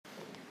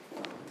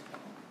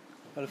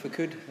Well, if we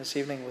could this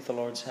evening, with the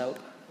Lord's help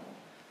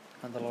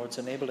and the Lord's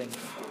enabling,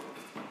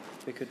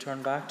 we could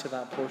turn back to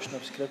that portion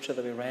of Scripture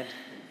that we read.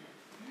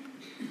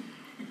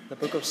 The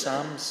book of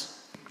Psalms,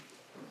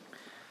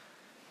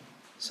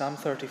 Psalm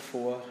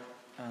 34,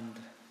 and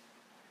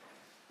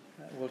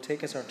we'll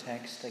take as our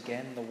text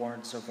again the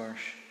words of verse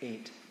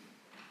 8,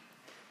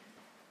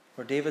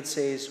 where David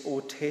says,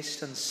 "O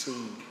taste and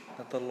see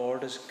that the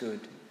Lord is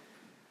good.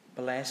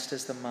 Blessed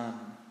is the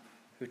man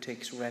who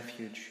takes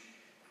refuge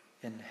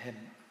in him."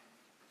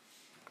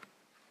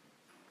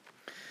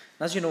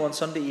 As you know, on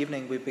Sunday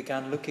evening we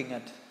began looking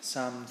at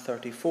Psalm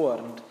 34,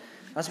 and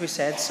as we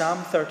said,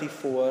 Psalm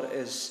 34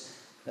 is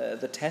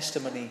the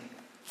testimony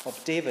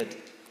of David.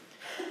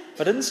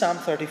 But in Psalm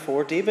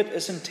 34, David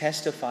isn't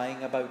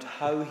testifying about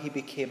how he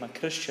became a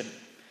Christian.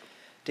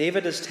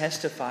 David is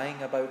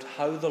testifying about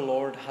how the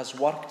Lord has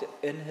worked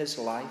in his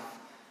life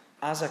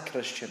as a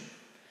Christian.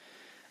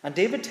 And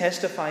David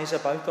testifies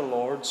about the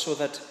Lord so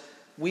that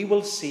we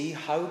will see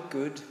how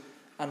good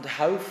and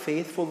how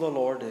faithful the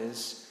Lord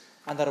is,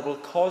 and that it will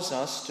cause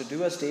us to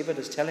do as David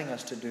is telling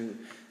us to do,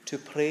 to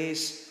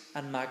praise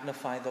and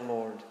magnify the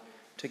Lord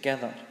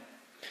together.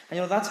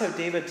 And that's how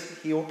David,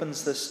 he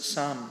opens this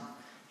psalm.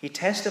 He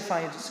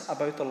testifies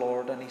about the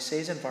Lord, and he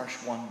says in verse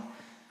 1,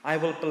 "I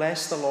will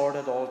bless the Lord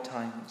at all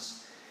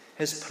times.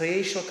 His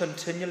praise shall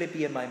continually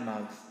be in my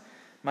mouth.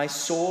 My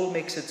soul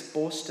makes its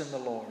boast in the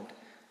Lord.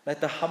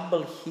 Let the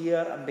humble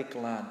hear and be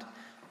glad.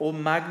 O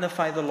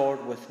magnify the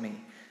Lord with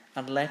me,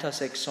 and let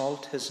us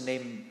exalt his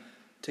name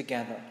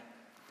together."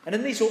 And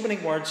in these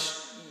opening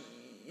words,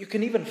 you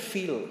can even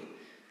feel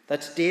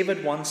that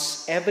David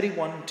wants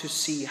everyone to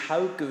see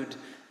how good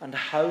and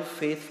how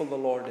faithful the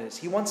Lord is.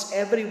 He wants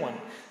everyone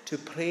to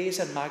praise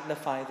and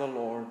magnify the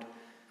Lord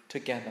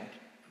together.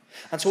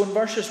 And so in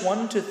verses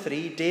 1 to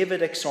 3,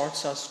 David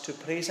exhorts us to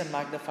praise and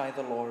magnify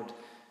the Lord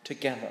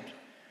together.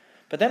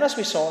 But then, as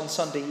we saw on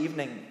Sunday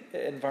evening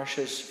in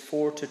verses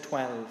 4 to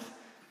 12,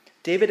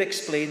 David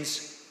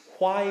explains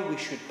why we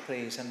should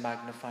praise and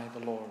magnify the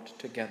Lord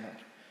together.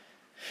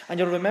 And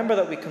you'll remember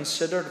that we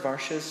considered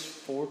verses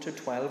 4 to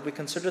 12, we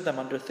considered them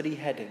under three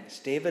headings: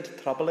 David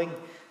troubling,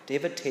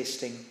 David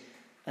tasting,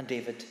 and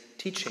David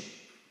teaching.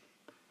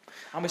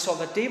 And we saw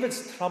that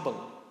David's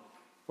trouble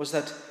was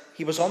that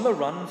he was on the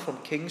run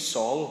from King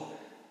Saul,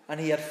 and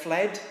he had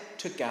fled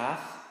to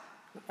Gath,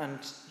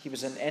 and he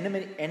was in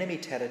enemy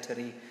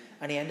territory,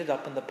 and he ended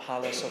up in the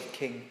palace of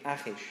King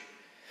Achish.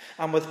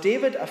 And with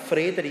David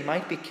afraid that he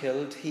might be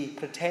killed, he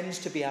pretends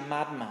to be a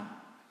madman.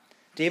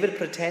 David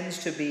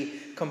pretends to be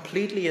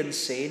completely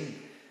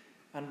insane,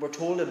 and we're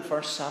told in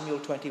 1 Samuel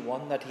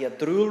 21 that he had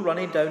drool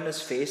running down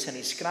his face, and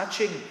he's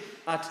scratching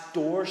at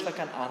doors like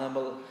an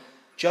animal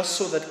just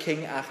so that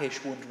King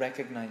Achish won't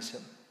recognize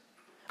him.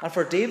 And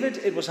for David,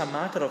 it was a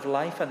matter of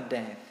life and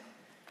death,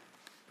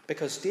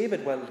 because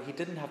David, well, he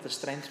didn't have the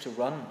strength to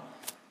run,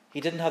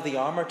 he didn't have the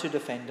armor to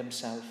defend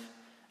himself,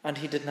 and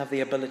he didn't have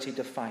the ability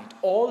to fight.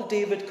 All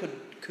David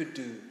could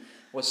do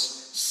was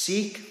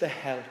seek the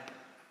help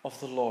of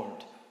the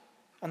Lord.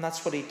 And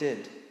that's what he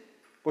did.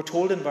 We're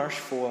told in verse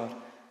 4,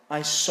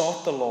 "I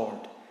sought the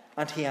Lord,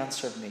 and he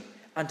answered me,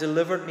 and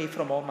delivered me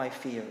from all my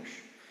fears.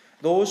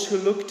 Those who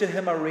look to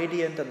him are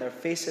radiant, and their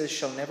faces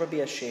shall never be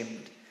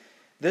ashamed.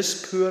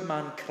 This poor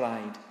man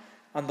cried,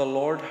 and the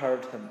Lord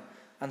heard him,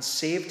 and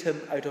saved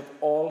him out of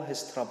all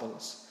his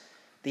troubles.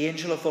 The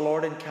angel of the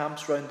Lord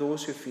encamps round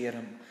those who fear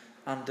him,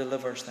 and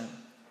delivers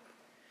them."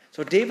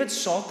 So David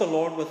sought the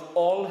Lord with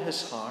all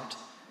his heart,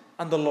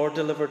 and the Lord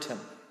delivered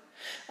him.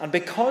 And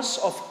because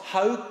of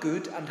how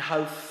good and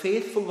how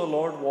faithful the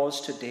Lord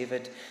was to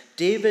David,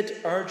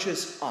 David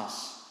urges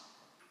us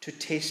to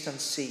taste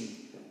and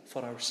see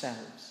for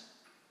ourselves.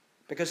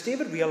 Because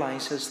David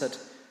realizes that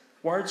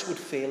words would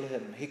fail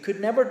him. He could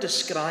never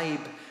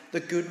describe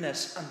the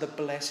goodness and the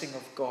blessing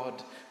of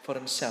God for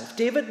himself.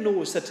 David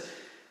knows that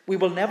we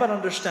will never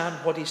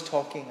understand what he's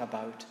talking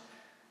about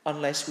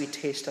unless we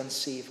taste and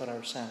see for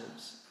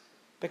ourselves.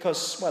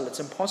 Because, well, it's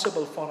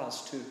impossible for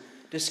us to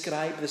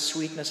describe the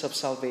sweetness of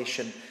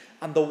salvation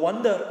and the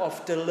wonder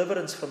of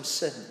deliverance from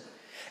sin.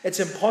 It's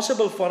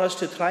impossible for us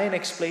to try and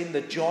explain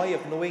the joy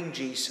of knowing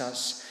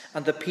Jesus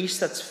and the peace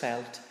that's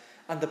felt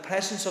and the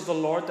presence of the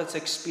Lord that's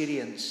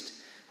experienced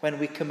when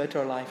we commit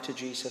our life to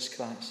Jesus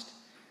Christ.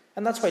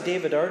 And that's why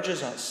David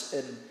urges us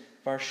in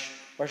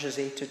verses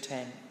 8 to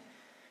 10.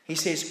 He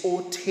says,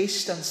 "O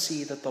taste and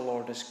see that the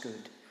Lord is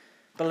good.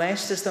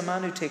 Blessed is the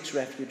man who takes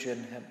refuge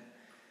in him.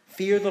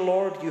 Fear the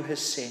Lord, you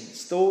his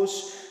saints.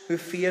 Those who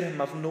fear him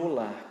have no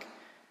lack.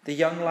 The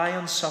young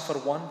lions suffer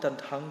want and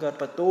hunger,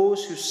 but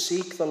those who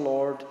seek the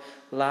Lord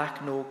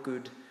lack no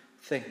good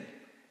thing."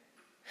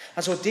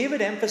 And so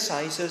David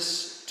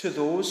emphasizes to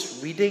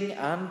those reading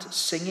and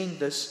singing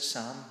this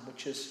psalm,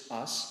 which is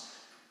us,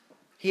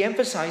 he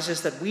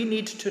emphasizes that we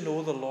need to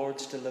know the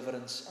Lord's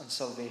deliverance and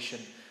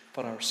salvation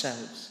for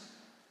ourselves.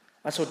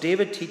 And so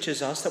David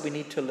teaches us that we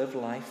need to live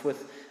life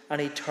with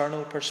an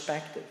eternal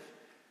perspective.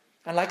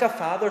 And like a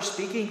father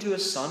speaking to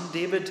his son,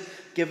 David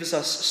gives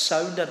us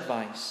sound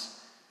advice.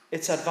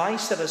 It's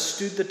advice that has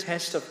stood the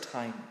test of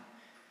time.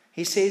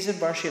 He says in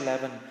verse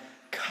 11,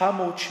 "Come,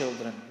 O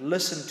children,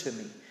 listen to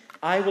me.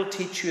 I will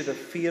teach you the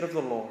fear of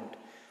the Lord.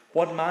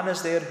 What man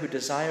is there who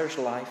desires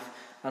life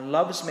and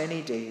loves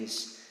many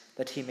days,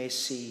 that he may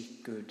see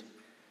good?"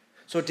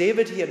 So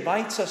David, he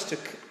invites us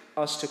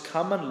to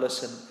come and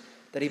listen,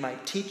 that he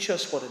might teach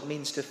us what it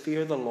means to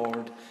fear the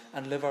Lord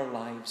and live our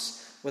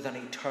lives with an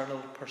eternal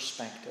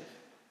perspective.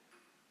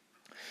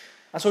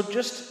 And so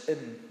just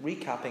in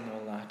recapping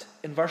all that,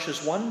 in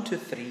verses 1 to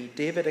 3,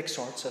 David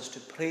exhorts us to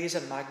praise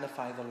and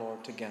magnify the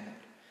Lord together.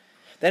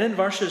 Then in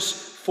verses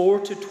 4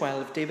 to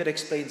 12, David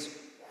explains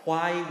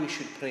why we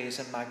should praise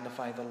and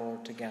magnify the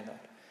Lord together.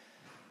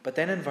 But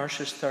then in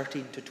verses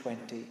 13 to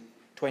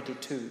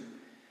 22,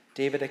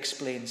 David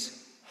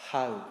explains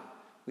how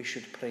we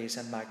should praise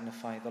and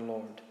magnify the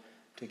Lord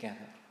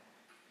together.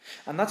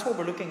 And that's what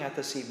we're looking at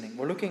this evening.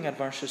 We're looking at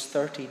verses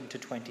 13 to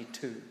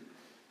 22.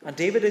 And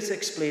David is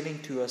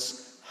explaining to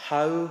us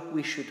how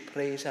we should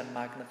praise and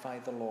magnify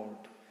the Lord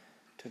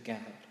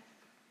together.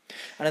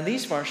 And in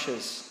these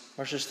verses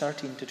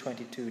 13 to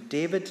 22,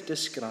 David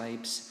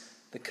describes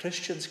the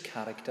Christian's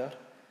character,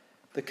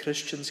 the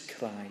Christian's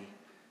cry,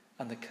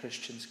 and the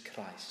Christian's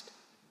Christ.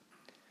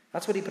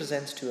 That's what he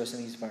presents to us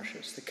in these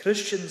verses. The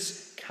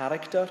Christian's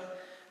character,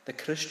 the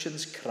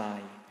Christian's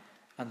cry,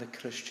 and the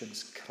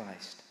Christian's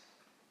Christ.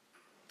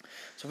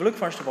 So if we look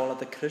first of all at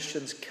the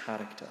Christian's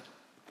character.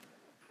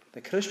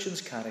 The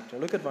Christian's character.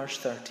 Look at verse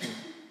 13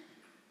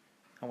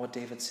 and what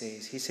David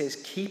says. He says,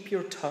 "Keep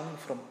your tongue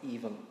from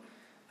evil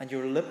and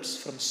your lips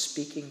from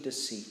speaking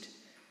deceit.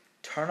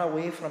 Turn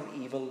away from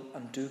evil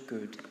and do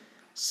good.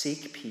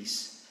 Seek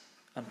peace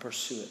and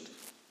pursue it."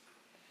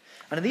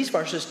 And in these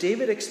verses,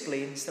 David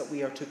explains that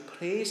we are to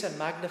praise and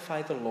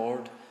magnify the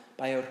Lord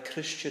by our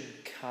Christian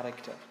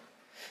character.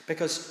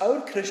 Because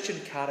our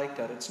Christian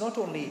character, it's not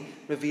only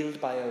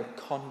revealed by our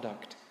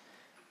conduct.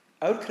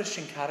 Our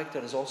Christian character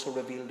is also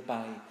revealed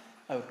by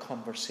our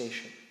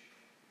conversation.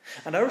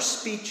 And our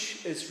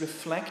speech is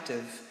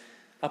reflective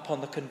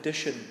upon the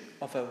condition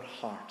of our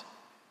heart.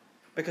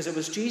 Because it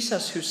was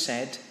Jesus who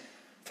said,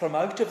 "From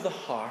out of the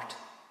heart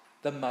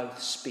the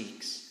mouth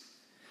speaks."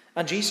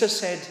 And Jesus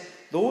said,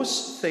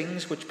 those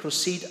things which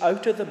proceed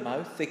out of the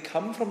mouth, they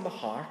come from the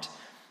heart,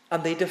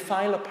 and they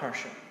defile a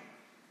person.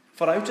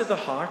 For out of the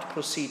heart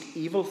proceed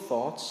evil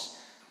thoughts,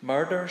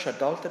 murders,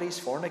 adulteries,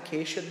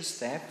 fornications,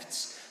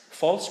 thefts,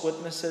 false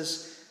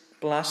witnesses,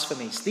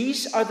 blasphemies.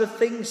 These are the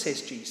things,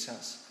 says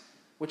Jesus,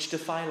 which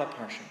defile a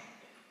person.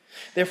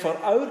 Therefore,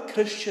 our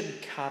Christian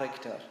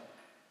character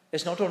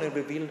is not only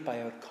revealed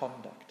by our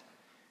conduct,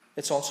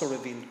 it's also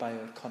revealed by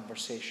our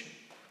conversation.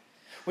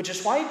 Which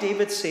is why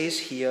David says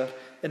here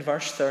in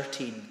verse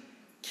 13,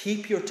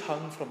 "Keep your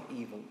tongue from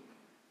evil.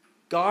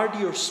 Guard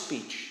your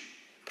speech.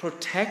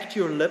 Protect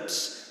your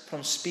lips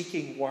from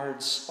speaking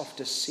words of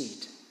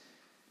deceit."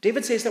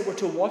 David says that we're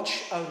to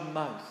watch our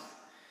mouth,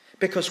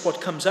 because what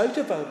comes out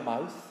of our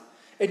mouth,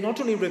 it not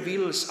only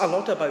reveals a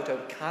lot about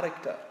our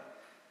character,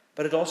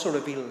 but it also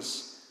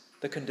reveals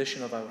the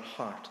condition of our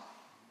heart.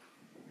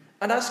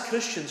 And as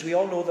Christians, we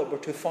all know that we're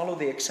to follow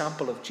the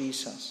example of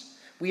Jesus.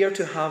 We are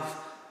to have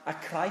a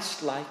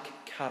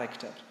Christ-like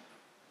character.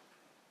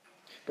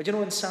 But you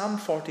know, in Psalm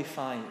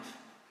 45,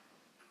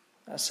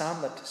 a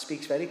psalm that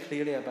speaks very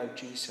clearly about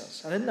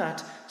Jesus, and in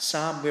that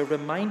psalm we're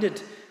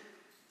reminded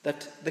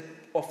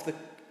of the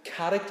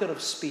character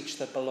of speech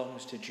that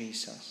belongs to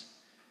Jesus.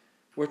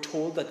 We're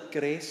told that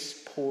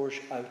grace pours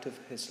out of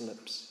his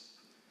lips.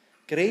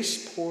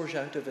 Grace pours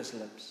out of his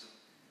lips.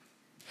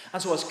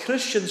 And so as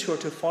Christians who are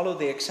to follow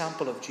the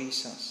example of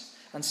Jesus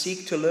and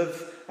seek to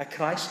live a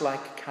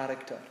Christ-like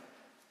character,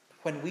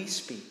 when we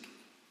speak,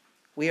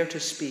 we are to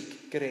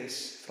speak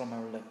grace from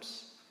our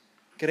lips.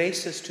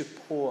 Grace is to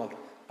pour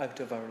out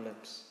of our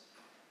lips.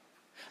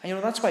 And you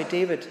know, that's why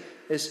David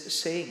is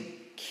saying,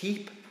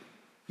 keep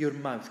your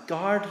mouth,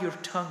 guard your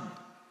tongue.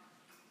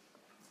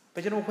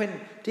 But you know,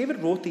 when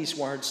David wrote these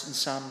words in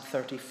Psalm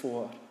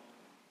 34,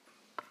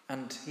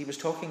 and he was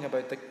talking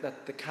about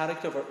that the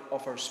character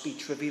of our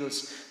speech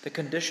reveals the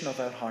condition of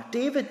our heart,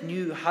 David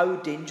knew how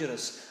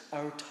dangerous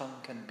our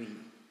tongue can be.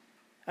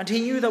 And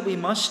he knew that we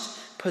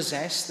must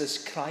possess this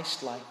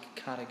Christ-like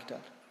character.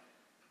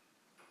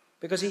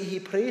 Because he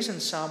prays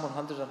in Psalm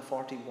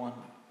 141.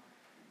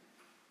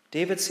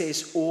 David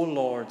says, "O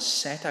Lord,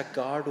 set a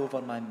guard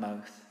over my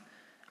mouth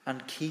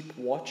and keep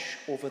watch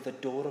over the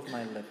door of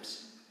my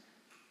lips.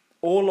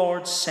 O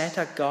Lord, set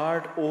a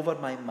guard over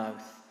my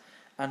mouth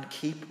and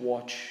keep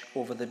watch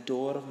over the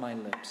door of my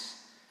lips."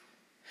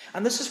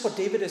 And this is what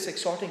David is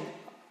exhorting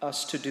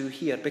us to do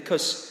here,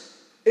 because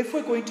if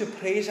we're going to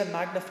praise and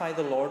magnify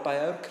the Lord by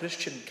our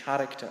Christian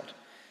character,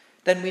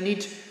 then we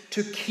need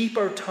to keep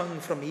our tongue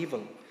from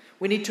evil.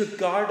 We need to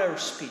guard our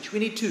speech. We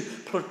need to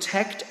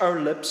protect our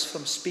lips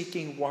from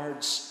speaking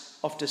words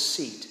of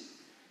deceit.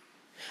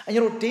 And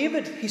you know,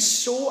 David, he's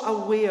so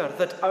aware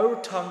that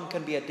our tongue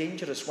can be a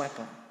dangerous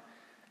weapon,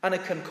 and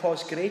it can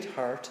cause great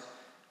hurt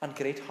and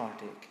great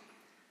heartache.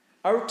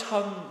 Our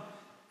tongue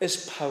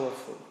is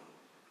powerful,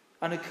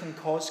 and it can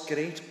cause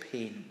great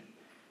pain.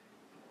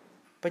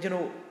 But you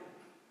know,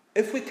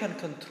 if we can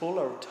control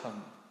our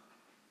tongue,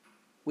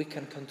 we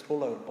can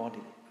control our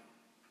body.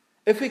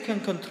 If we can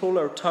control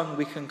our tongue,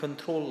 we can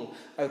control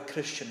our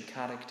Christian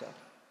character.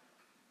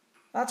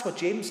 That's what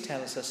James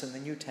tells us in the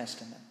New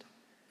Testament.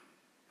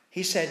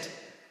 He said,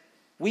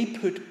 we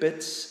put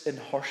bits in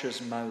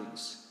horses'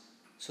 mouths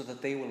so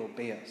that they will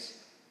obey us.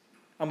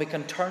 And we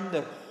can turn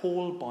their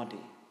whole body.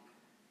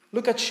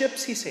 Look at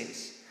ships, he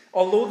says.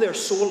 Although they're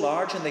so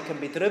large and they can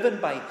be driven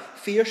by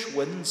fierce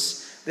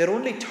winds, they're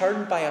only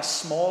turned by a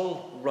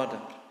small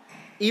rudder.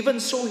 Even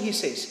so, he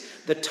says,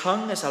 the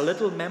tongue is a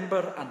little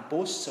member and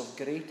boasts of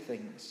great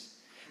things.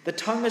 The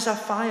tongue is a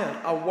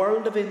fire, a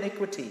world of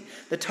iniquity.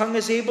 The tongue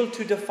is able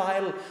to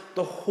defile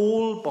the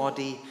whole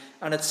body,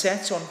 and it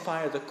sets on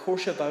fire the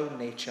course of our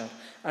nature.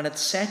 And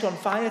it's set on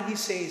fire, he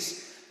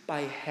says,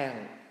 by hell.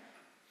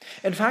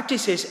 In fact, he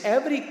says,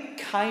 every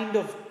kind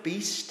of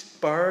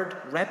beast, bird,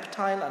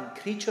 reptile, and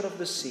creature of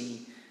the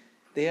sea,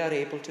 they are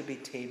able to be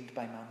tamed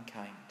by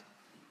mankind.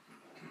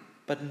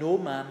 But no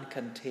man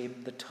can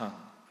tame the tongue.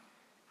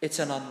 It's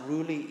an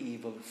unruly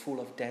evil full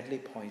of deadly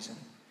poison.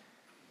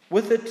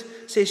 With it,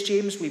 says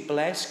James, we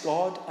bless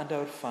God and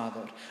our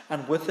Father,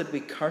 and with it we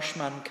curse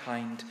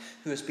mankind,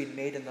 who has been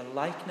made in the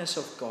likeness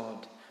of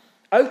God.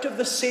 Out of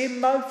the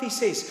same mouth, he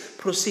says,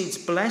 proceeds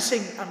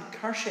blessing and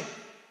cursing.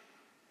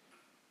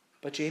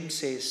 But James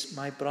says,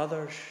 my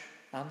brothers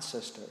and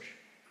sisters,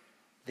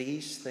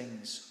 these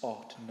things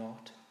ought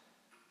not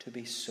to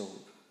be so.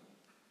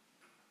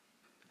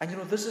 And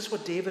this is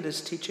what David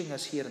is teaching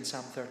us here in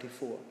Psalm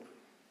 34.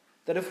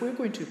 That if we're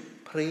going to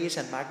praise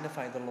and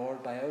magnify the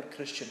Lord by our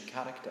Christian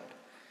character,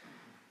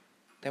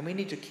 then we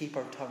need to keep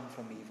our tongue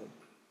from evil.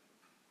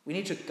 We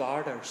need to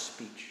guard our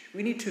speech.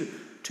 We need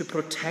to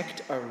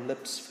protect our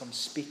lips from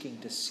speaking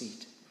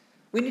deceit.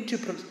 We need to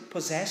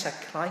possess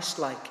a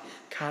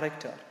Christ-like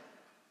character.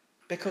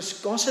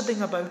 Because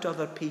gossiping about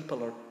other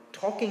people, or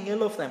talking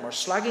ill of them, or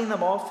slagging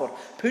them off, or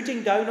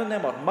putting down on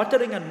them, or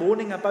muttering and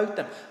moaning about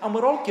them, and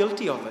we're all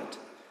guilty of it.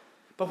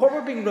 But what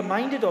we're being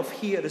reminded of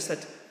here is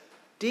that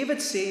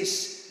David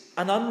says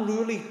an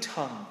unruly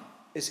tongue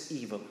is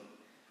evil.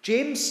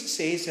 James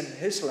says in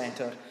his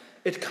letter,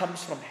 it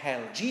comes from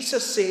hell.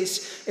 Jesus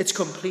says it's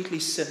completely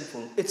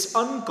sinful. It's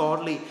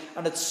ungodly,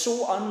 and it's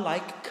so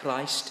unlike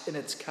Christ in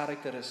its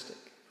characteristic.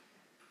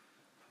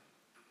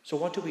 So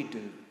what do we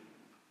do?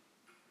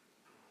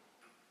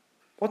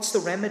 What's the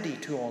remedy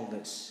to all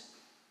this?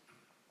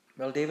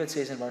 Well, David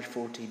says in verse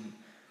 14,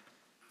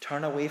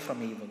 turn away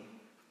from evil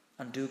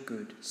and do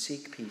good,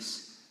 seek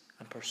peace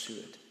and pursue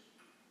it.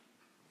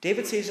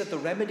 David says that the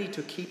remedy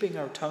to keeping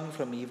our tongue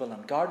from evil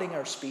and guarding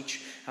our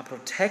speech and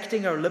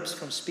protecting our lips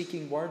from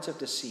speaking words of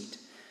deceit,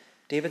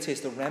 David says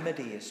the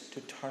remedy is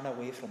to turn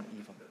away from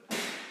evil.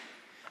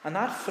 And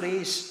that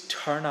phrase,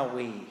 turn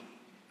away,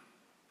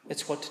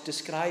 it's what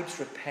describes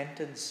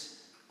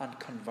repentance and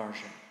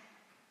conversion.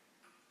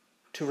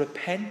 To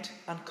repent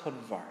and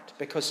convert.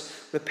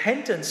 Because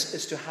repentance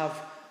is to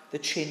have the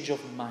change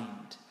of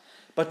mind.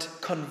 But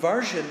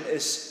conversion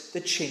is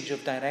the change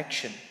of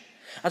direction.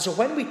 And so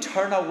when we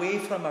turn away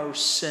from our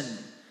sin,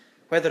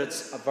 whether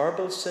it's a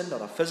verbal sin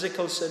or a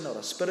physical sin or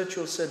a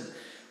spiritual sin,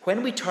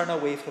 when we turn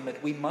away from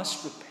it, we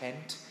must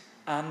repent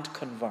and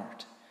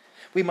convert.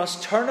 We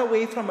must turn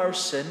away from our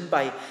sin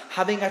by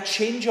having a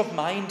change of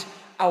mind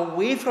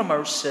away from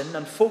our sin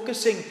and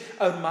focusing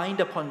our mind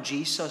upon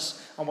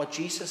Jesus and what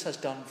Jesus has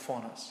done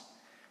for us.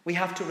 We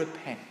have to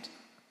repent.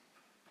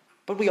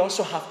 But we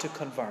also have to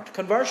convert.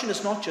 Conversion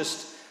is not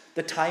just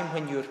the time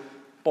when you're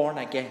born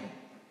again.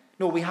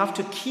 No, we have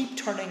to keep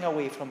turning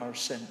away from our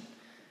sin.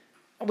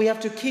 And we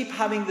have to keep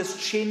having this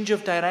change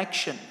of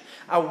direction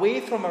away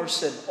from our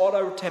sin or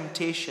our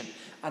temptation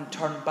and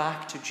turn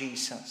back to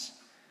Jesus.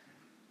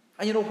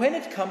 And when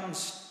it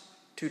comes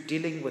to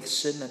dealing with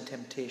sin and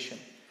temptation,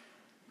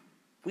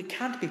 we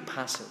can't be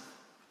passive.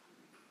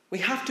 We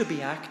have to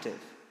be active.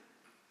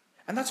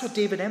 And that's what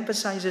David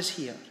emphasizes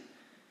here.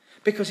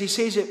 Because he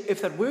says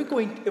if we're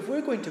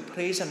going to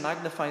praise and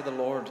magnify the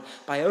Lord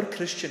by our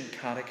Christian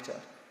character,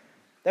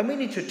 then we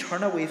need to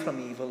turn away from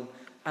evil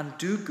and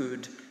do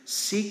good,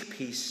 seek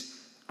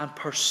peace, and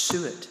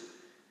pursue it.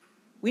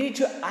 We need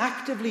to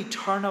actively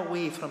turn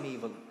away from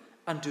evil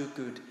and do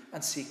good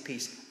and seek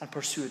peace and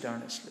pursue it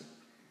earnestly.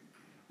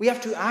 We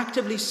have to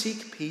actively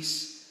seek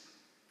peace,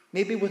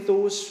 maybe with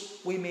those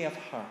we may have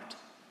hurt.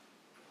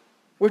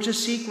 We're to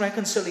seek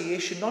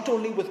reconciliation not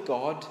only with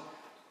God,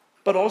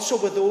 but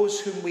also with those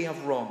whom we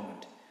have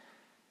wronged.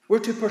 We're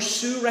to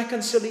pursue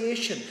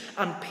reconciliation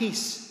and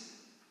peace.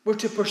 We're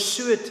to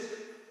pursue it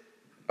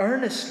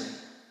earnestly.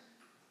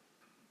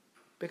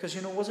 Because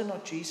was it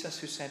not Jesus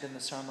who said in the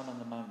Sermon on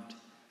the Mount,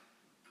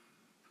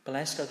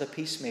 blessed are the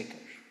peacemakers,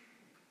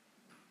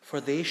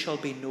 for they shall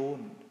be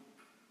known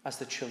as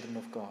the children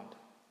of God.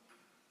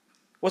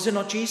 Was it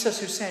not Jesus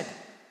who said,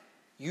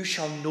 you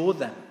shall know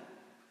them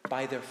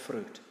by their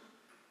fruit?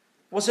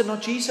 Was it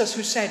not Jesus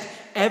who said,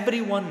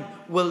 everyone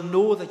will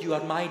know that you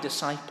are my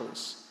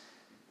disciples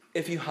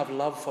if you have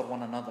love for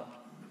one another?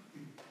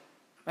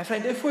 My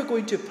friend, if we're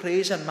going to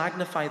praise and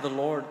magnify the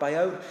Lord by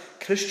our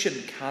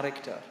Christian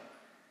character,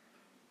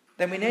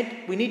 then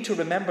we need to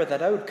remember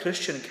that our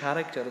Christian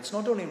character, it's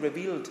not only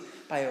revealed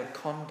by our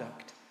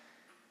conduct,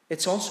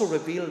 it's also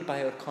revealed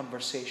by our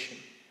conversation.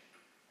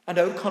 And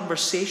our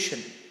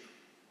conversation,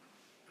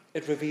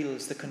 it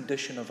reveals the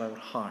condition of our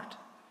heart.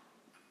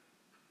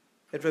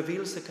 It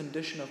reveals the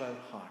condition of our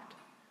heart.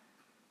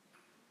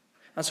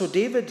 And so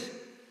David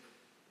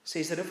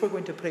says that if we're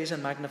going to praise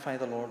and magnify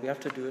the Lord, we have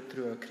to do it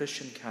through our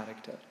Christian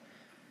character.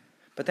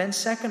 But then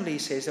secondly, he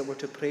says that we're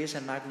to praise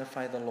and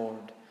magnify the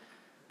Lord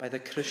by the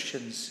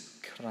Christian's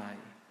cry.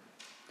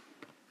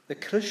 The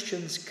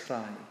Christian's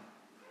cry.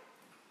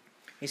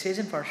 He says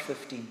in verse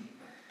 15,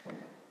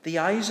 "The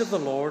eyes of the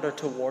Lord are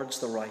towards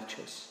the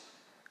righteous,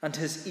 and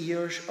his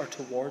ears are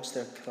towards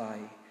their cry.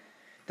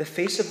 The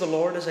face of the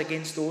Lord is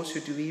against those who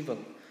do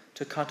evil,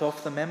 to cut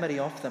off the memory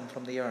of them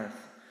from the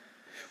earth.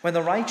 When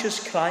the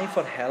righteous cry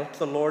for help,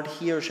 the Lord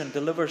hears and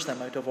delivers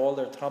them out of all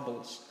their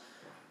troubles.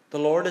 The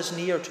Lord is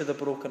near to the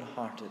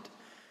brokenhearted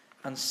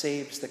and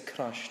saves the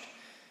crushed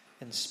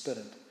in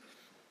spirit."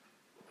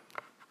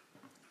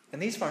 In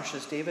these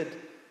verses, David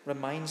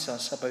reminds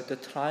us about the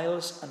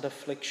trials and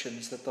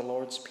afflictions that the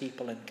Lord's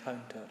people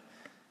encounter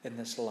in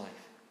this life.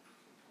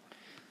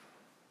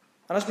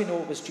 And as we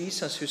know, it was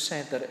Jesus who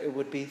said that it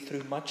would be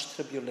through much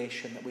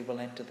tribulation that we will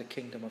enter the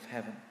kingdom of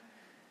heaven.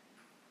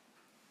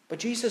 But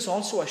Jesus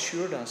also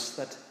assured us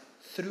that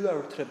through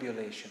our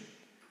tribulation,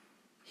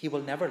 he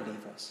will never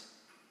leave us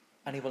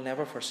and he will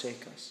never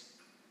forsake us.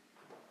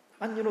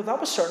 And that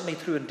was certainly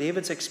true in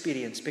David's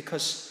experience,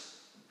 because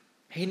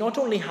he not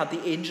only had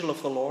the angel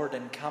of the Lord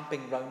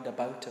encamping round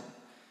about him,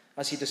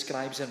 as he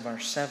describes in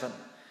verse 7,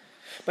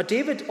 but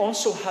David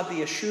also had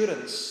the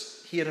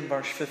assurance here in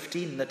verse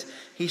 15 that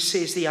he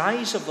says, "The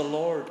eyes of the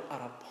Lord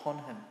are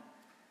upon him,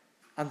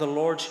 and the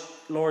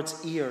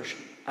Lord's ears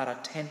are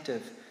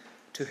attentive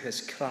to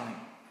his cry."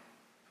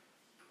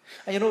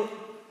 And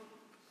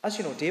as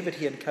you know, David,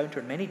 he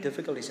encountered many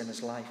difficulties in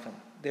his life, and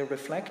they're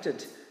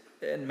reflected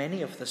in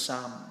many of the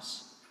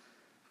Psalms.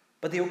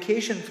 But the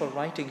occasion for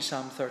writing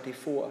Psalm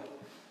 34,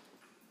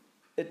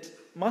 it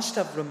must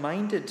have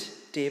reminded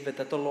David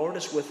that the Lord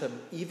is with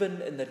him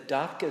even in the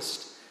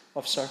darkest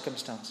of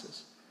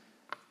circumstances.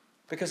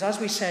 Because as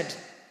we said,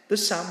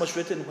 this psalm was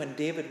written when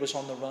David was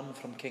on the run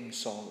from King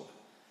Saul.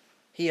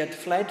 He had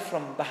fled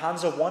from the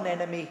hands of one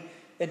enemy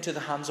into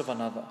the hands of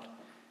another.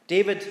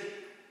 David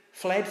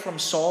fled from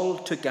Saul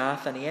to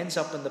Gath, and he ends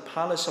up in the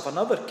palace of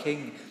another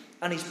king,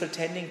 and he's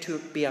pretending to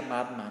be a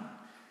madman.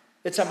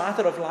 It's a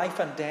matter of life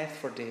and death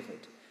for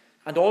David.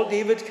 And all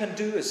David can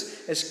do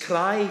is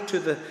cry to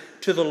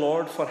the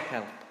Lord for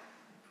help.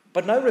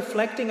 But now,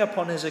 reflecting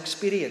upon his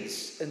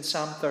experience in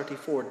Psalm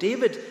 34,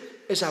 David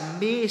is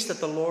amazed that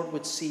the Lord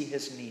would see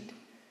his need.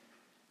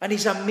 And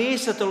he's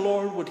amazed that the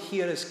Lord would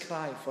hear his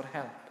cry for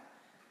help.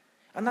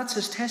 And that's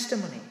his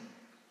testimony.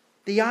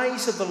 The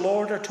eyes of the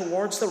Lord are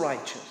towards the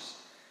righteous,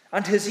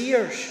 and his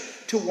ears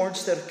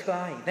towards their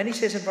cry. Then he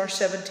says in verse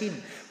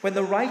 17, "When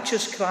the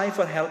righteous cry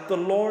for help, the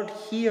Lord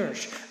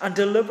hears and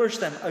delivers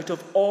them out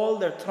of all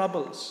their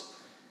troubles."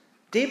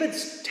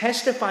 David's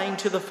testifying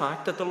to the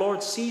fact that the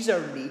Lord sees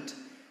our need,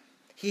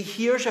 he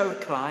hears our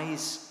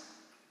cries,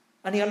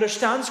 and he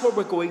understands what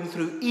we're going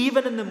through,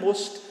 even in the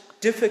most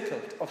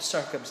difficult of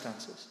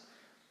circumstances.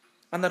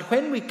 And that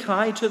when we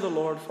cry to the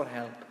Lord for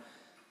help,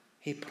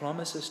 he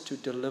promises to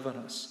deliver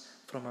us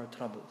from our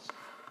troubles.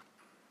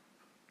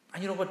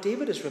 And what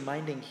David is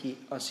reminding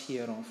us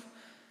here of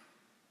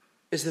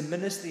is the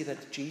ministry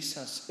that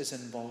Jesus is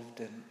involved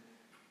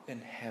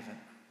in heaven.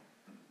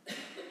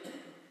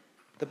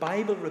 The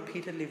Bible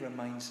repeatedly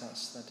reminds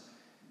us that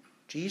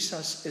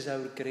Jesus is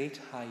our great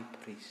high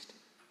priest.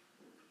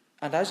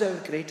 And as our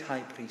great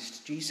high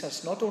priest,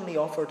 Jesus not only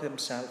offered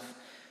himself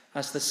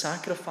as the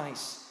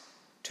sacrifice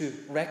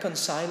to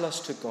reconcile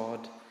us to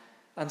God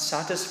and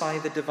satisfy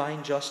the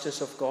divine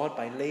justice of God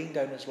by laying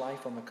down his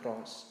life on the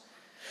cross.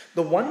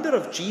 The wonder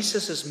of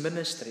Jesus'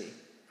 ministry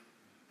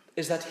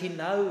is that he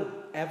now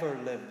ever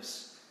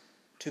lives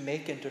to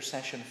make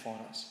intercession for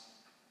us.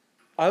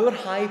 Our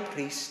high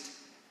priest,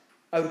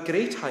 our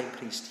great high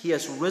priest, he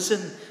has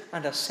risen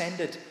and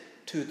ascended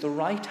to the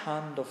right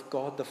hand of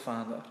God the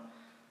Father.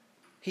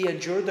 He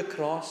endured the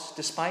cross,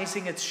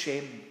 despising its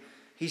shame.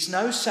 He's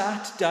now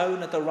sat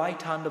down at the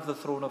right hand of the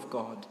throne of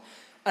God.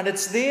 And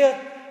it's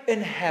there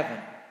in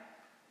heaven,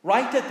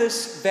 right at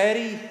this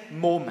very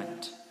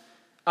moment,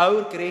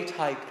 our great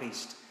high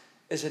priest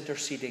is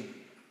interceding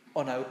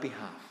on our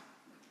behalf.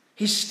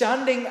 He's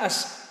standing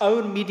as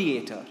our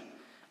mediator,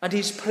 and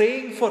he's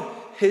praying for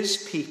his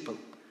people.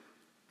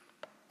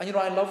 And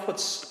I love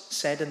what's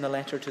said in the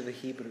letter to the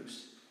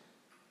Hebrews.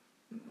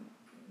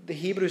 The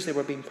Hebrews, they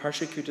were being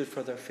persecuted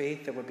for their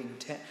faith. They were being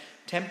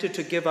tempted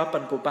to give up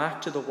and go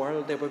back to the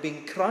world. They were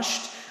being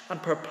crushed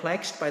and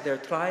perplexed by their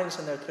trials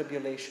and their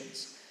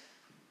tribulations.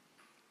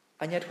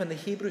 And yet when the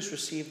Hebrews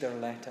received their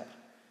letter,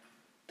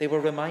 they were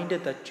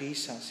reminded that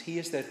Jesus, he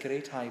is their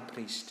great high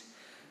priest,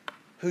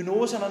 who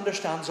knows and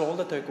understands all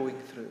that they're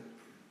going through.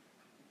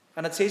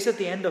 And it says at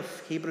the end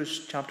of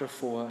Hebrews chapter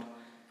 4,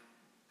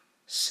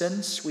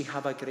 "Since we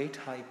have a great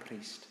high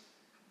priest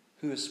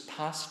who has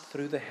passed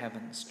through the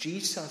heavens,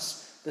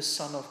 Jesus, the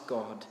Son of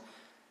God.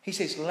 He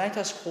says, let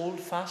us hold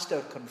fast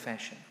our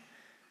confession.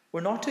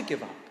 We're not to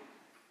give up.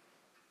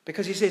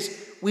 Because he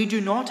says, we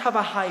do not have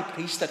a high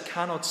priest that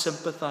cannot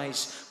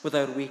sympathize with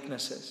our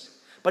weaknesses.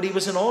 But he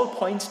was in all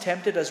points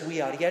tempted as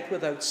we are, yet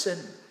without sin.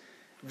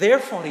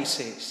 Therefore, he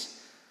says,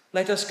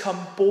 let us come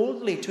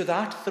boldly to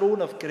that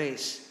throne of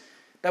grace,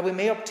 that we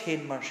may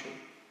obtain mercy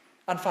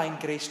and find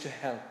grace to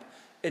help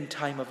in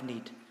time of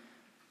need.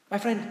 My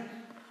friend,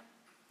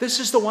 this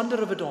is the wonder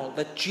of it all,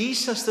 that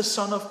Jesus, the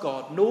Son of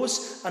God,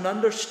 knows and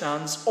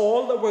understands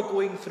all that we're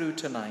going through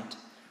tonight.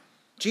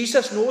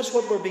 Jesus knows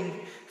what we're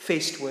being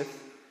faced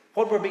with,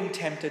 what we're being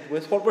tempted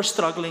with, what we're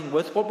struggling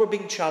with, what we're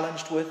being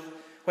challenged with,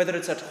 whether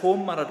it's at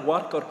home or at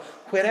work or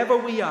wherever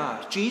we are.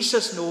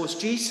 Jesus knows,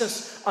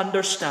 Jesus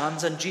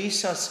understands, and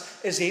Jesus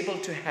is able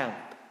to help.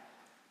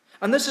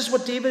 And this is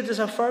what David is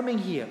affirming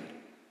here,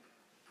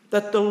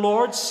 that the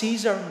Lord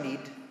sees our need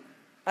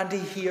and he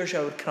hears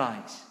our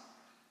cries.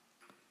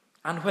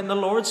 And when the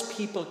Lord's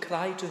people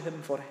cry to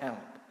him for help,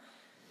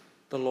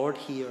 the Lord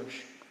hears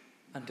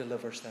and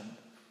delivers them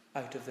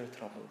out of their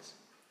troubles.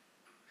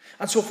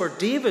 And so for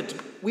David,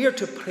 we are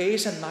to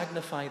praise and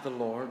magnify the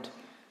Lord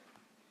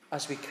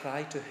as we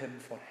cry to him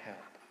for help.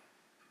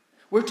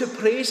 We're to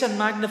praise and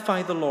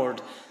magnify the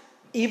Lord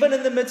even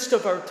in the midst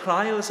of our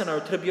trials and our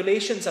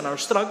tribulations and our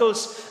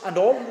struggles and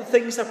all the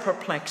things that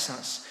perplex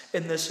us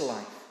in this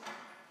life.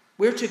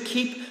 We're to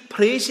keep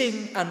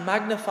praising and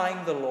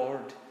magnifying the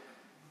Lord,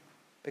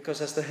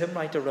 because as the hymn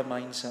writer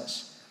reminds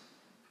us,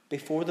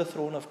 before the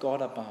throne of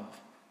God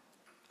above,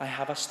 I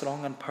have a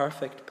strong and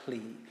perfect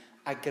plea,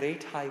 a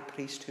great high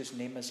priest whose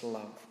name is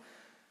love,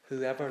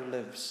 who ever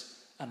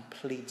lives and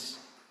pleads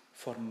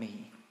for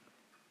me.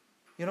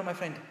 You know, my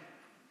friend,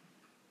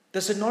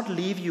 does it not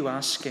leave you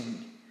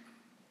asking,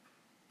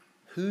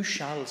 who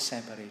shall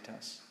separate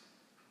us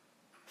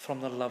from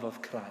the love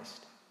of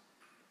Christ?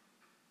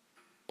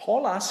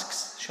 Paul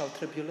asks, shall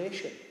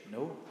tribulation?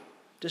 No.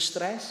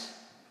 Distress?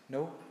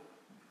 No.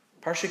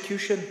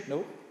 Persecution?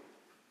 No.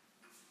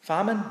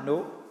 Famine?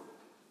 No.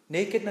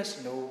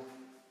 Nakedness? No.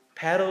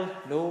 Peril?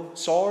 No.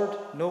 Sword?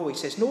 No. He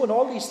says, no, in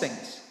all these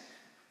things.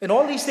 In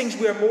all these things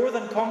we are more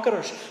than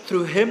conquerors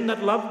through him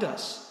that loved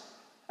us.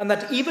 And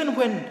that even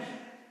when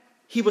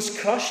he was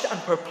crushed and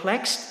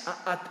perplexed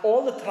at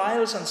all the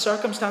trials and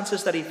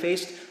circumstances that he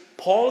faced,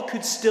 Paul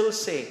could still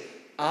say,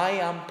 I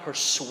am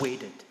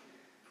persuaded.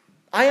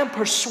 I am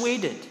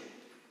persuaded.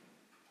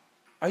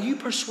 Are you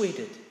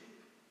persuaded?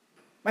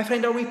 My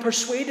friend, are we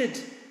persuaded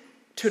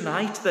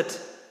tonight that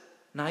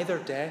neither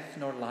death,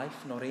 nor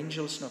life, nor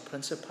angels, nor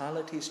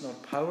principalities, nor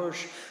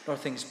powers, nor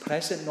things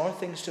present, nor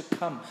things to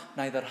come,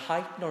 neither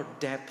height nor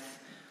depth,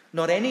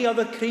 nor any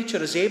other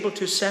creature is able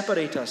to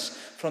separate us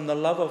from the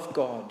love of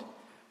God,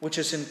 which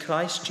is in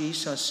Christ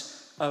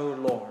Jesus our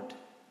Lord?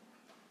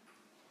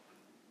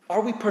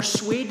 Are we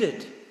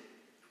persuaded?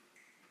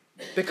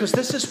 Because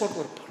this is what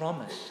we're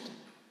promised.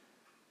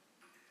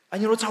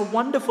 And you know, it's a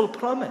wonderful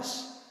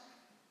promise.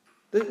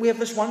 We have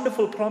this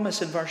wonderful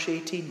promise in verse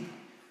 18.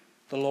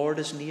 The Lord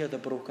is near the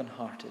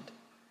brokenhearted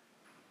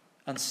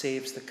and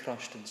saves the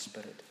crushed in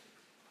spirit.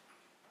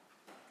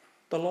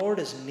 The Lord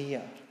is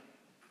near.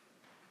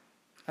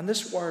 And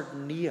this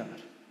word near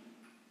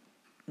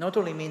not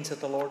only means that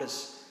the Lord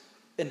is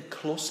in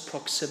close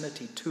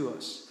proximity to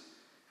us,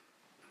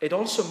 it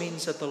also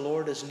means that the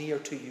Lord is near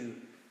to you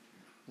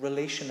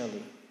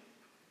relationally.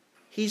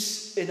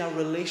 He's in a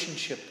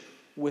relationship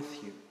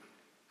with you,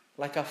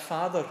 like a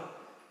father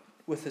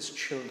with his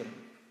children.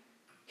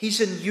 He's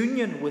in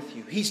union with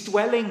you. He's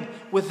dwelling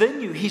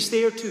within you. He's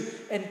there to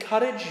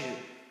encourage you.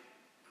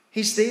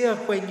 He's there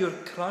when you're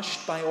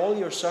crushed by all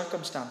your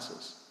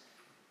circumstances.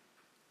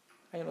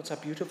 You know, it's a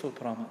beautiful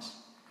promise.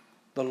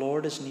 The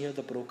Lord is near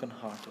the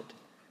brokenhearted,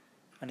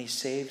 and he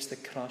saves the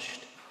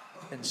crushed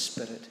in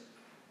spirit.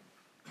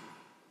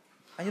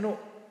 And you know,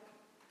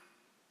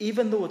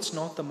 even though it's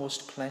not the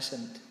most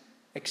pleasant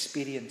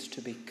experience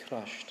to be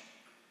crushed,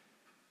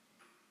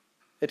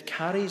 it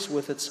carries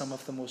with it some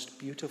of the most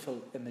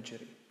beautiful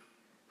imagery.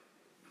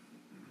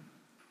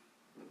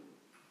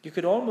 You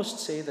could almost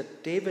say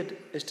that David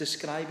is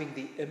describing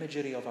the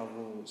imagery of a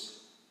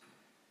rose.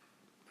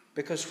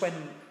 Because when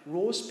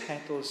rose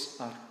petals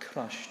are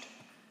crushed,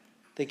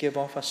 they give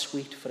off a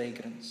sweet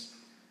fragrance.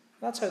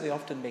 That's how they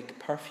often make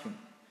perfume.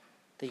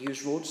 They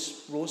use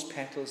rose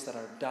petals that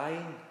are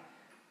dying,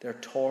 they're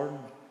torn,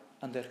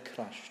 and they're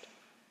crushed.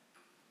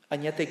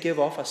 And yet they give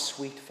off a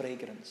sweet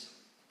fragrance.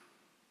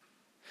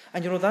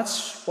 And you know,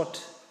 that's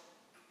what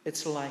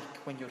it's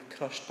like when you're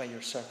crushed by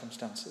your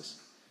circumstances.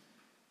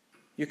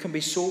 You can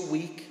be so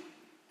weak,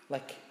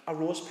 like a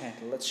rose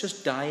petal that's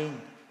just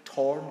dying,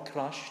 torn,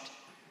 crushed.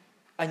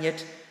 And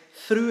yet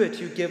through it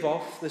you give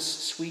off this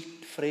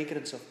sweet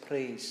fragrance of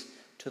praise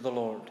to the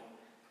Lord.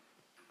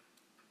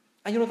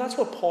 And you know, that's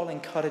what Paul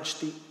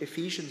encouraged the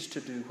Ephesians to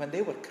do when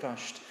they were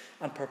crushed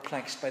and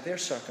perplexed by their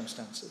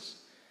circumstances.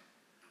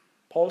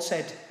 Paul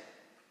said,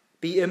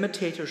 be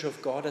imitators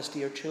of God as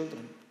dear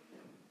children,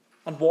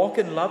 and walk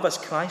in love as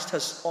Christ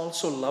has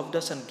also loved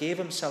us and gave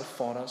himself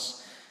for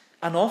us,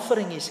 An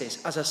offering, he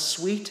says, as a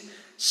sweet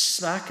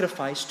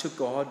sacrifice to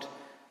God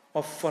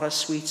for a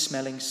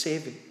sweet-smelling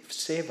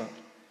savour.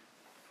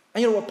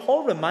 And what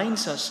Paul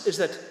reminds us is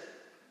that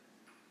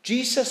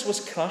Jesus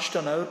was crushed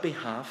on our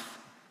behalf,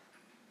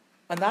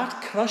 and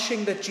that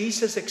crushing that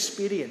Jesus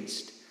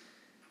experienced,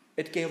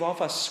 it gave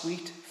off a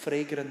sweet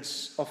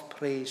fragrance of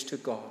praise to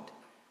God.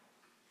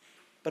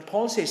 But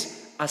Paul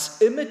says,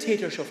 as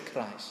imitators of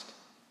Christ,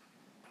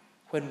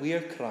 when we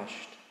are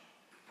crushed,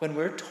 when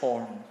we're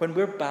torn, when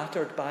we're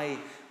battered by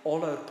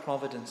all our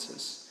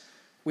providences,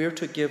 we're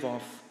to give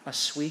off a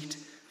sweet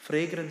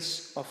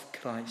fragrance of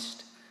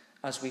Christ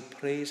as we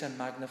praise and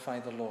magnify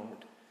the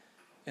Lord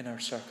in our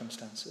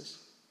circumstances.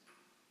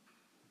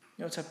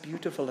 It's a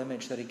beautiful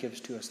image that he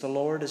gives to us. The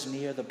Lord is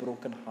near the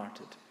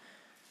brokenhearted,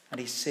 and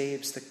he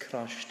saves the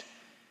crushed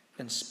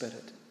in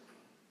spirit.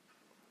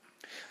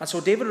 And so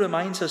David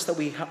reminds us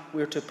that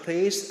we're to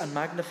praise and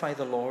magnify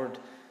the Lord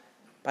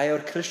by our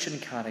Christian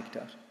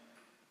character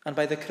and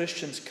by the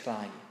Christian's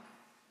cry.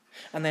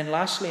 And then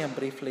lastly and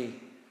briefly,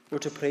 we're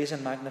to praise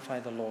and magnify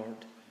the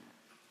Lord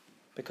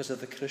because of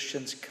the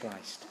Christian's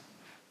Christ.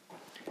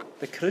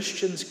 The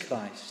Christian's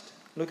Christ.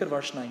 Look at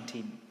verse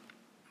 19.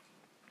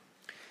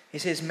 He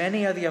says,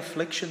 many are the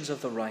afflictions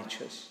of the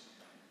righteous,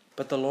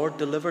 but the Lord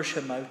delivers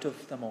him out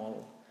of them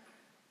all.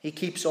 He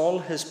keeps all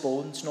his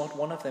bones, not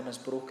one of them is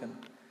broken.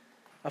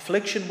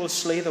 Affliction will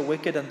slay the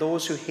wicked, and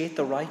those who hate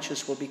the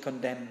righteous will be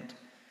condemned.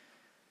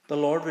 The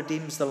Lord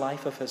redeems the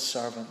life of his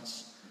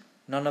servants.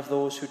 None of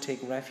those who take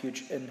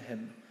refuge in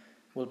him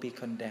will be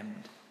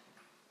condemned.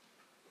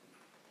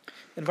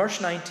 In verse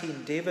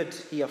 19, David,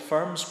 he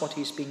affirms what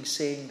he's been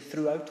saying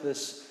throughout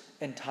this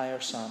entire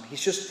psalm.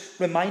 He's just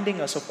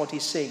reminding us of what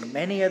he's saying.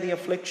 Many are the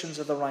afflictions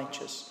of the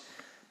righteous,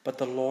 but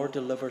the Lord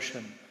delivers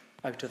him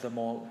out of them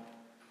all.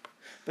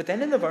 But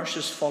then in the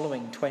verses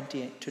following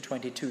 20 to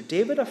 22,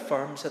 David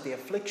affirms that the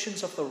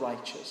afflictions of the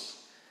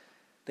righteous,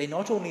 they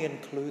not only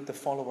include the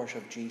followers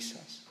of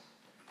Jesus,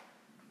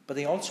 but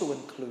they also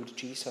include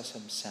Jesus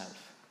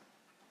himself.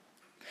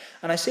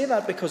 And I say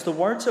that because the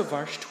words of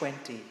verse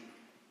 20,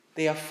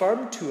 they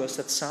affirm to us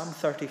that Psalm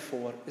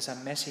 34 is a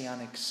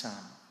messianic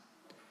psalm.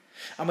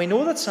 And we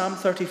know that Psalm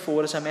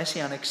 34 is a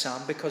messianic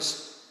psalm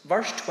because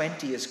verse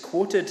 20 is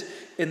quoted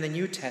in the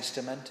New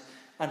Testament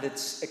and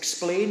it's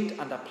explained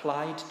and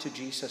applied to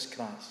Jesus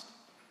Christ.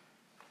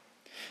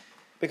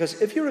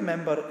 Because if you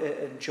remember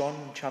in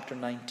John chapter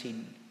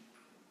 19,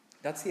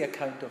 that's the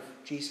account of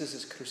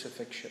Jesus'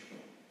 crucifixion,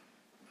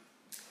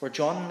 where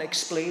John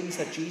explains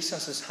that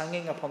Jesus is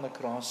hanging upon the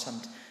cross,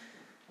 and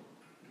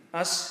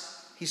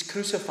as he's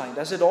crucified,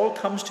 as it all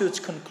comes to its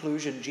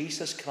conclusion,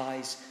 Jesus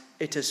cries,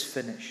 "It is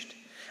finished."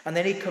 And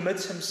then he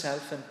commits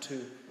himself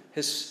into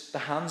the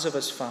hands of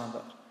his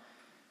Father.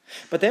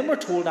 But then we're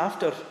told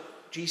after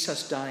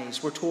Jesus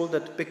dies, we're told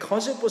that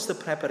because it was the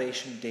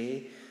preparation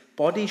day,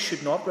 bodies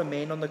should not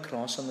remain on the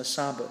cross on the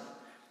Sabbath.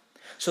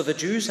 So the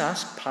Jews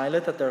asked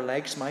Pilate that their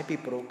legs might be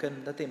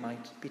broken, that they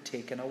might be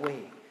taken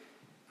away.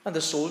 And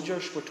the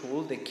soldiers were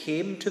told they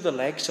came to the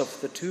legs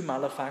of the two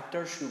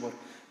malefactors who were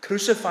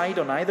crucified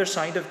on either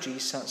side of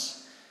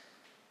Jesus,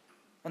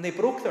 and they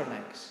broke their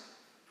legs.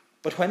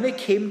 But when they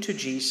came to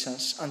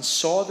Jesus and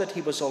saw that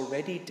he was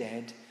already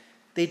dead,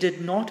 they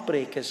did not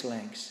break his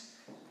legs.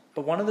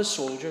 But one of the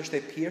soldiers,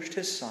 they pierced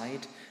his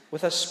side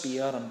with a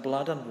spear, and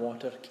blood and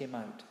water came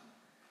out.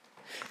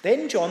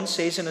 Then John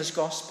says in his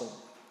gospel,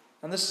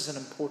 and this is an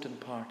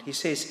important part, he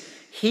says,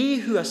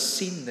 "He who has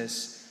seen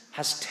this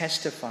has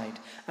testified,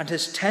 and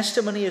his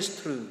testimony is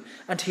true,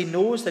 and he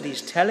knows that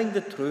he's telling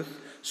the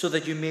truth so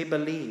that you may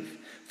believe.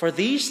 For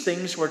these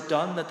things were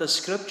done that the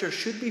scripture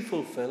should be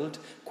fulfilled,"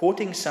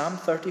 quoting Psalm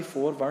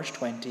 34 verse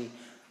 20,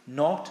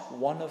 "not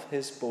one of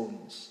his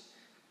bones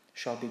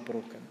shall be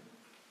broken."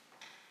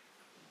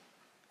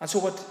 And so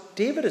what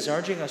David is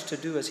urging us to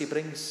do as he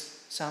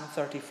brings Psalm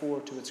 34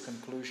 to its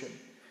conclusion,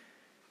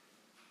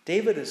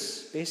 David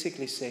is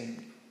basically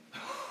saying,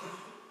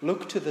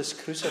 look to this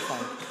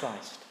crucified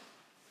Christ.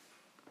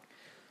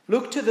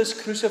 Look to this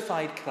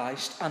crucified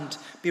Christ and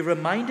be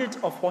reminded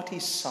of what he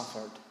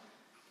suffered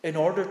in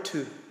order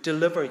to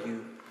deliver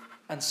you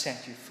and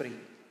set you free.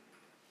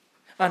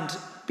 And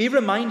be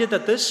reminded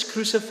that this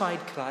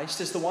crucified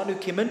Christ is the one who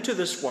came into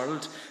this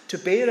world to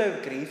bear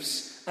our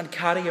griefs and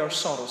carry our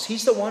sorrows.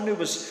 He's the one who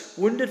was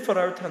wounded for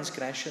our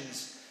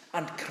transgressions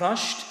and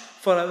crushed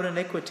for our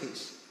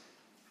iniquities.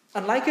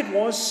 And like it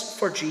was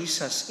for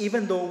Jesus,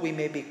 even though we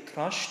may be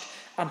crushed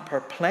and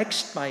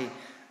perplexed by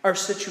our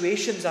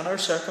situations and our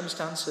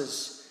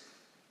circumstances,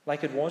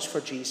 like it was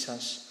for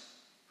Jesus,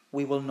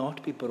 we will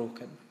not be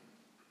broken.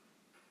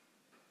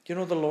 You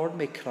know, the Lord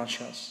may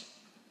crush us,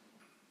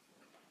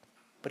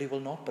 but he will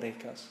not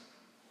break us.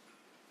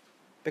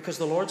 Because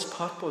the Lord's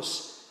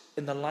purpose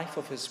in the life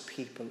of his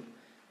people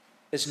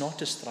is not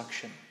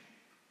destruction.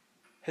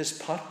 His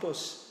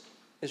purpose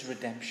is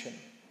redemption.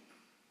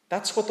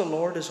 That's what the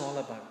Lord is all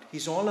about.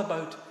 He's all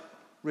about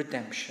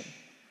redemption.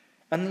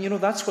 And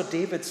that's what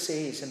David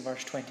says in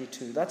verse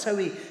 22. That's how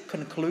he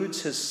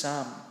concludes his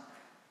psalm.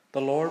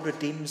 The Lord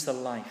redeems the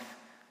life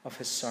of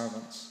his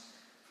servants.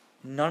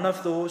 None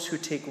of those who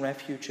take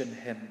refuge in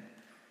him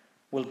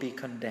will be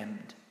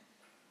condemned.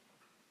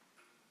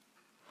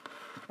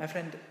 My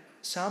friend,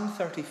 Psalm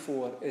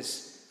 34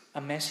 is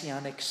a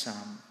messianic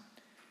psalm.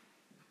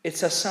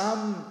 It's a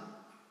psalm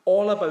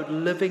all about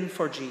living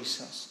for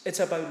Jesus. It's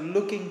about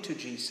looking to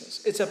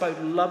Jesus. It's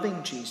about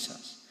loving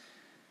Jesus.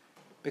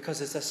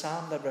 Because it's a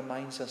psalm that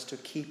reminds us to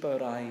keep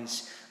our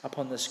eyes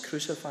upon this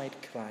crucified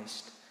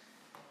Christ,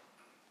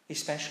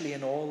 especially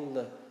in all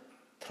the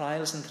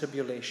trials and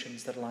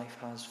tribulations that life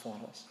has for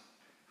us.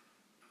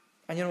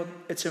 And you know,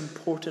 it's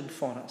important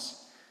for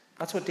us.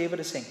 That's what David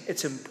is saying.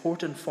 It's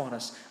important for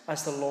us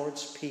as the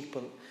Lord's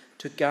people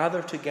to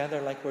gather together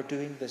like we're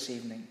doing this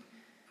evening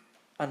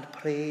and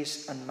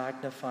praise and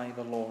magnify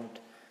the Lord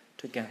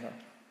together.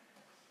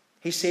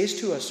 He says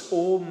to us,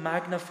 "Oh,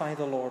 magnify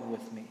the Lord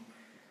with me,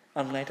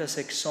 and let us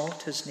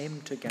exalt his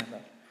name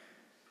together."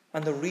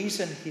 And the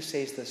reason he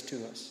says this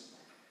to us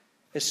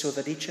is so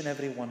that each and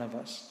every one of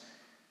us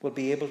will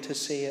be able to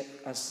say it,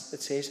 as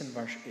it says in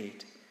verse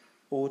 8,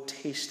 "Oh,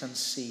 taste and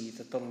see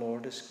that the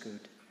Lord is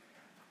good.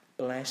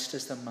 Blessed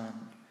is the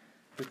man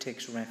who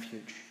takes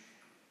refuge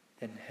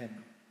in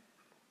him."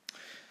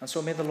 And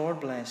so may the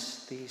Lord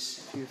bless these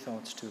few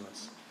thoughts to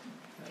us.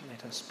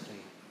 Let us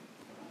pray.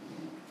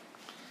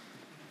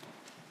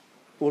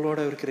 O Lord,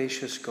 our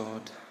gracious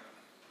God,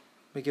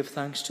 we give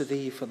thanks to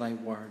thee for thy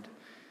word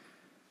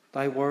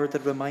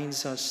that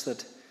reminds us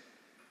that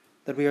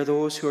we are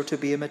those who are to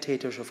be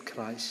imitators of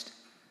Christ.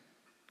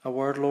 A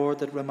word, Lord,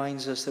 that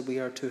reminds us that we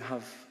are to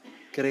have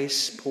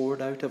grace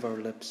poured out of our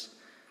lips,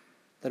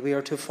 that we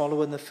are to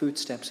follow in the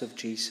footsteps of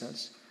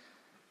Jesus.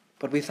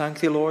 But we thank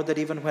thee, Lord, that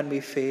even when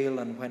we fail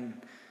and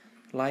when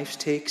life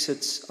takes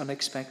its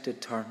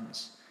unexpected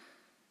turns,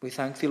 we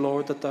thank thee,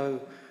 Lord, that thou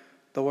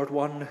art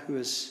one who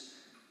is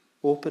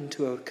open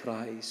to our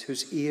cries,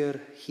 whose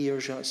ear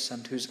hears us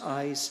and whose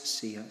eyes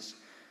see us.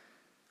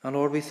 And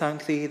Lord, we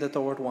thank thee that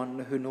thou art one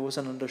who knows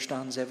and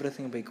understands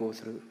everything we go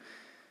through,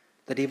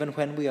 that even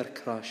when we are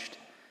crushed,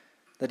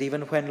 that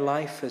even when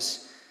life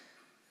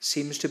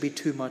seems to be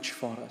too much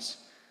for us,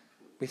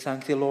 we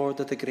thank thee, Lord,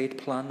 that the great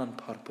plan and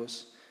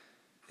purpose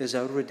is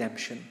our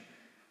redemption,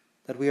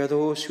 that we are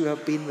those who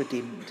have been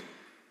redeemed,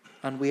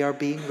 and we are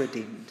being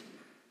redeemed,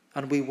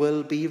 and we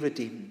will be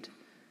redeemed,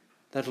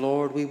 that,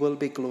 Lord, we will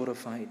be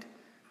glorified.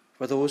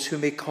 For those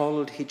whom he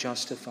called, he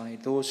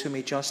justified. Those whom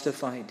he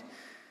justified,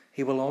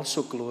 he will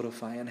also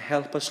glorify. And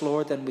help us,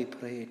 Lord, then we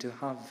pray, to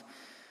have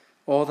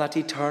all that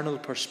eternal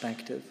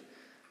perspective,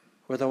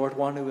 where thou art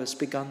one who has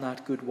begun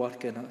that good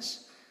work in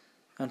us,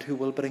 and who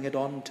will bring it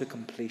on to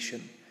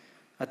completion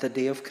at the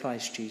day of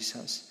Christ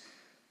Jesus.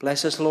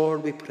 Bless us,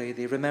 Lord, we pray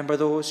thee. Remember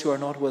those who are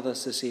not with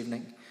us this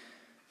evening,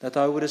 that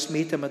thou wouldest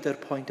meet them at their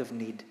point of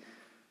need.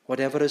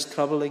 Whatever is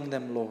troubling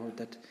them, Lord,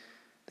 that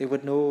they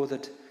would know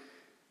that,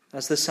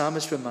 as the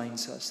psalmist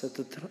reminds us, that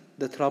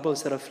the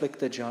troubles that afflict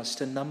the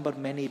just in number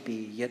many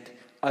be, yet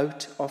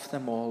out of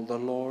them all the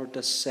Lord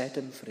does set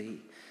him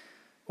free.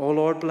 O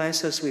Lord,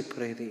 bless us, we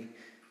pray thee.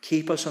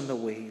 Keep us on the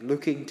way,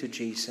 looking to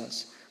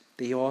Jesus,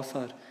 the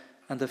author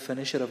and the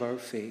finisher of our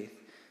faith.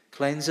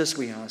 Cleanse us,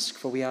 we ask,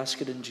 for we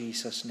ask it in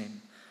Jesus'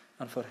 name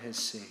and for his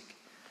sake.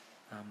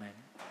 Amen.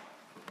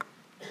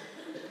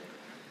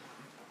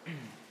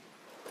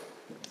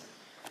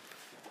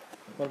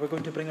 Well, we're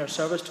going to bring our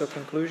service to a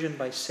conclusion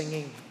by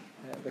singing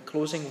the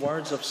closing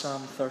words of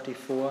Psalm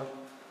 34.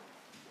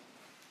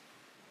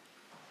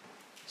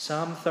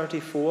 Psalm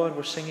 34,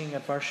 we're singing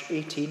at verse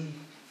 18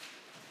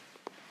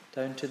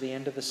 down to the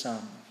end of the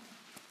psalm.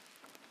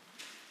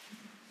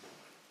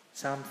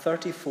 Psalm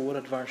 34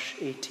 at verse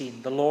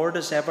 18. The Lord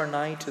is ever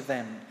nigh to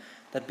them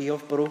that be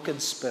of broken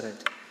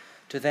spirit.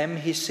 To them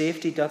he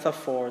safety doth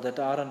afford that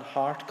are in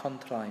heart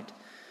contrite.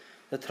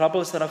 The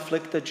troubles that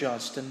afflict the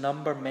just in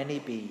number many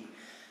be,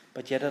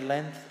 but yet at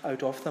length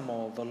out of them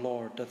all the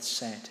Lord doth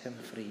set him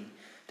free.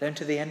 Down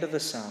to the end of the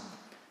psalm,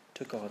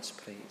 to God's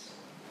praise.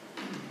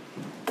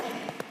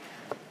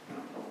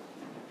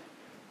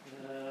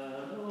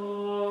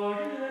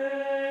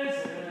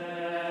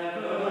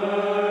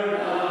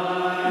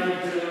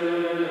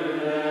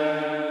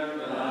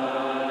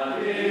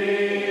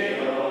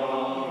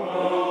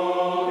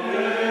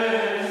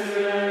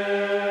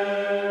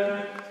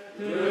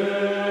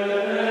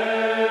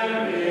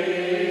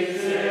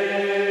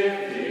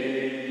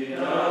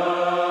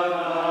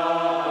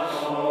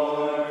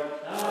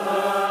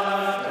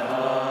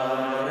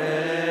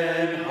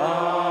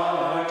 Heart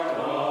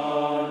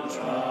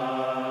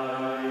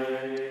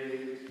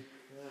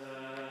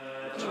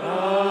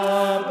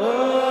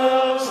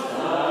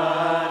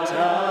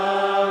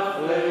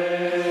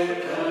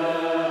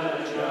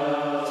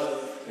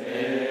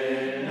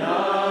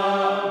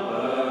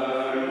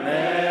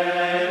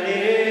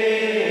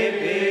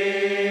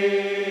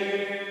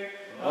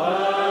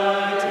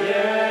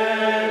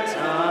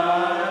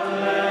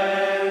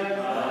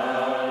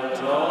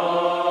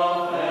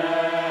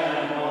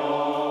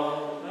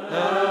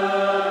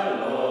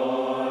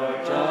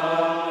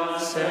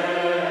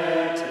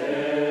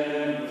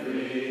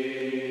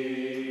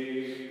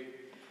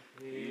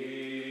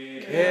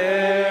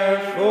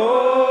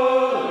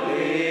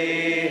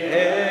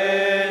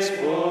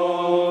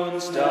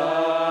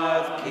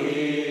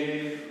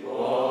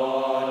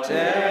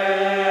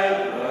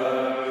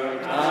ever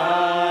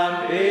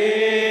can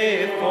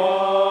befall,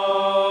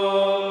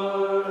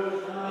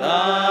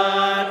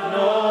 that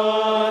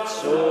not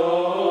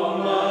so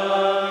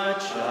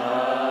much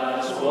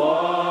as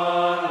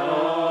one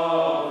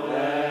of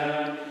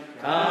them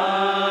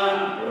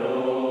can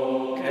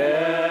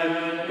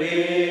broken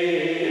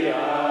be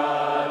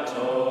at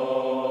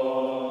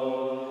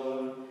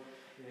all.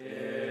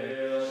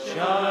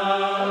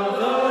 Shall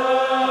the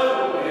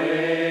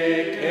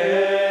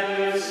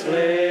wicked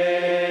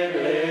slave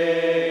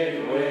laid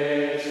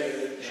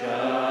waste,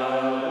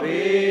 shall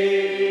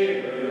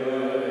be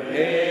who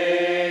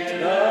hate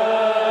the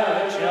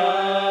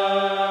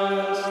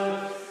just.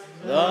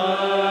 The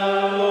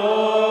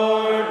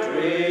Lord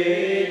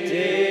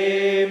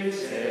redeems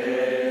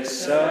his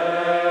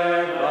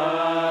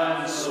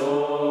servants'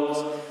 souls,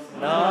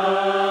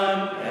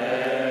 none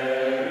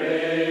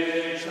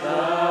perish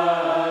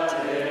that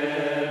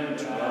him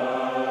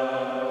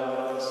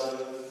trust.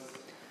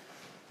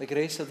 The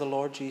grace of the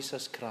Lord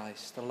Jesus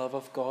Christ, the love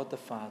of God the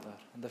Father,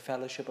 and the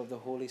fellowship of the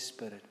Holy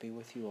Spirit be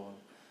with you all,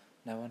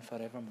 now and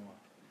forevermore.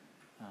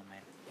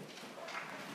 Amen.